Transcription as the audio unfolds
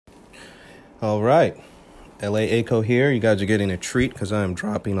All right. LA Aco here. You guys are getting a treat because I'm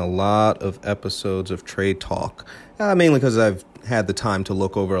dropping a lot of episodes of Trade Talk. Mainly because I've had the time to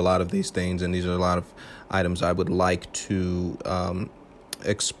look over a lot of these things, and these are a lot of items I would like to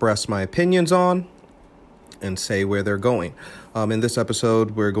express my opinions on and say where they're going. In this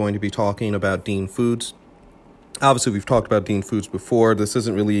episode, we're going to be talking about Dean Foods. Obviously, we've talked about Dean Foods before. This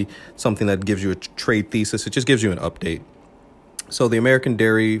isn't really something that gives you a trade thesis. It just gives you an update. So the American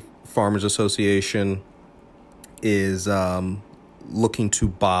Dairy Farmers Association is looking to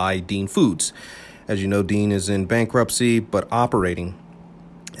buy Dean Foods. As you know, Dean is in bankruptcy, but operating.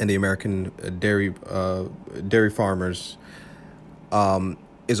 And the American Dairy Farmers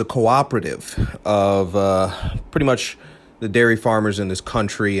is a cooperative of pretty much the dairy farmers in this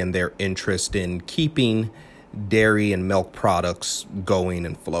country and their interest in keeping dairy and milk products going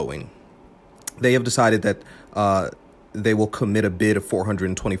and flowing. They have decided that they will commit a bid of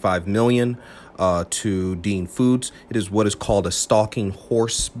 $425 million to Dean Foods. It is what is called a stalking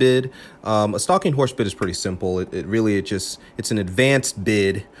horse bid. A stalking horse bid is pretty simple. It's an advanced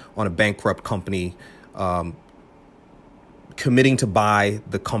bid on a bankrupt company, committing to buy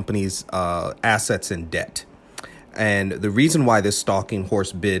the company's assets and debt. And the reason why this stalking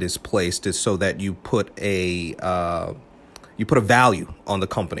horse bid is placed is so that you put a value on the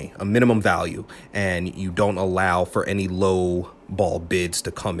company, a minimum value, and you don't allow for any low ball bids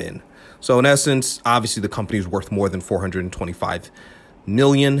to come in. So in essence, obviously the company is worth more than $425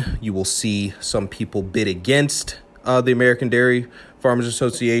 million. You will see some people bid against the American Dairy Farmers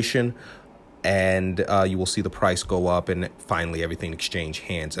Association, and you will see the price go up, and finally everything exchange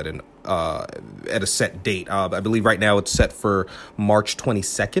hands at a set date. I believe right now it's set for March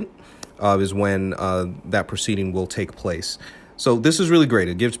 22nd. Is when that proceeding will take place. So this is really great.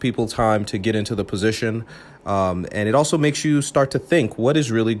 It gives people time to get into the position, and it also makes you start to think what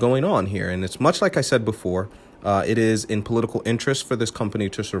is really going on here. And it's much like I said before, it is in political interest for this company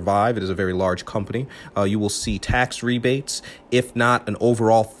to survive. It is a very large company. You will see tax rebates, if not an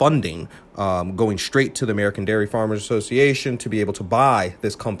overall funding, going straight to the American Dairy Farmers Association to be able to buy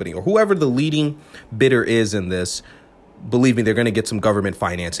this company, or whoever the leading bidder is in this. Believe me, they're going to get some government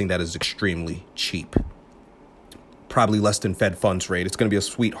financing that is extremely cheap. Probably less than Fed funds rate. It's going to be a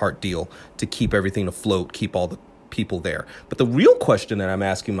sweetheart deal to keep everything afloat, keep all the people there. But the real question that I'm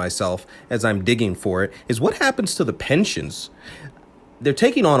asking myself as I'm digging for it is what happens to the pensions? They're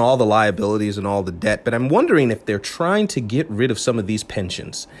taking on all the liabilities and all the debt, but I'm wondering if they're trying to get rid of some of these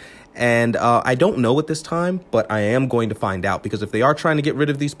pensions. And I don't know at this time, but I am going to find out, because if they are trying to get rid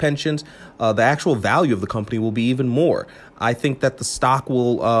of these pensions, the actual value of the company will be even more. I think that the stock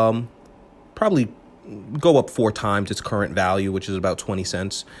will probably go up 4 times its current value, which is about 20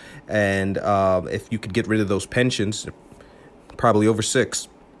 cents. And if you could get rid of those pensions, probably over 6.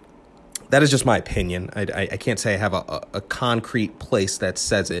 That is just my opinion. I can't say I have a concrete place that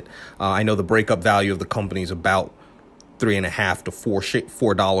says it. I know the breakup value of the company is about $3.50 to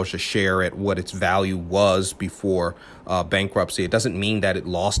 $4 a share at what its value was before bankruptcy. It doesn't mean that it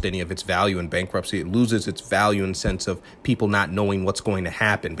lost any of its value in bankruptcy. It loses its value in the sense of people not knowing what's going to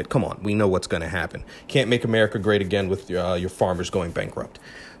happen. But come on, we know what's going to happen. Can't make America great again with your farmers going bankrupt.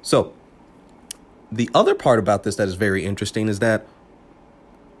 So the other part about this that is very interesting is that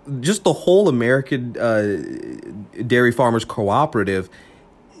just the whole American Dairy Farmers Cooperative,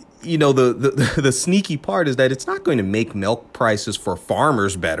 you know, the sneaky part is that it's not going to make milk prices for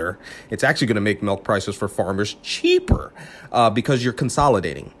farmers better. It's actually going to make milk prices for farmers cheaper because you're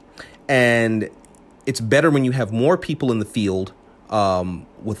consolidating. And it's better when you have more people in the field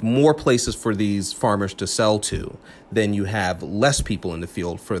with more places for these farmers to sell to than you have less people in the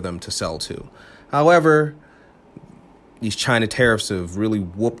field for them to sell to. However, these China tariffs have really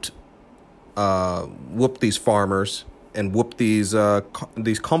whooped these farmers and whoop these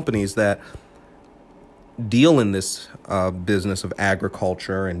companies that deal in this business of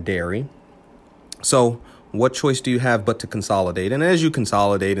agriculture and dairy. So what choice do you have but to consolidate? And as you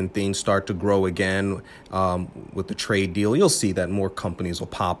consolidate and things start to grow again with the trade deal, you'll see that more companies will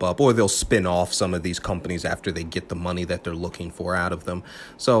pop up, or they'll spin off some of these companies after they get the money that they're looking for out of them.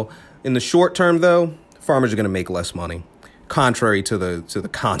 So in the short term, though, farmers are going to make less money, contrary to the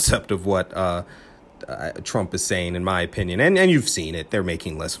concept of what Trump is saying, in my opinion, and you've seen it. They're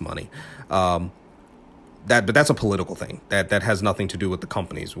making less money. But that's a political thing. That has nothing to do with the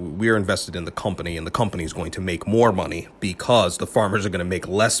companies. We're invested in the company, and the company is going to make more money because the farmers are going to make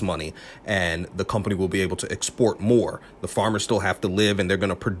less money, and the company will be able to export more. The farmers still have to live, and they're going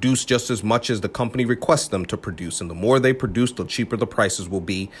to produce just as much as the company requests them to produce. And the more they produce, the cheaper the prices will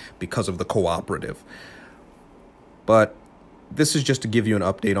be because of the cooperative. But this is just to give you an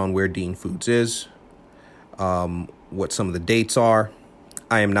update on where Dean Foods is, what some of the dates are.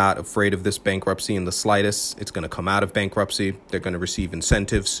 I am not afraid of this bankruptcy in the slightest. It's going to come out of bankruptcy. They're going to receive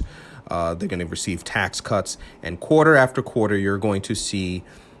incentives. They're going to receive tax cuts. And quarter after quarter, you're going to see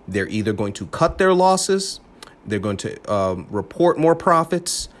they're either going to cut their losses, they're going to report more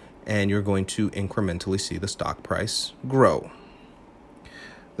profits, and you're going to incrementally see the stock price grow.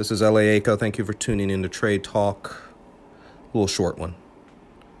 This is L.A. Aiko. Thank you for tuning in to Trade Talk. A little short one.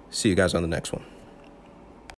 See you guys on the next one.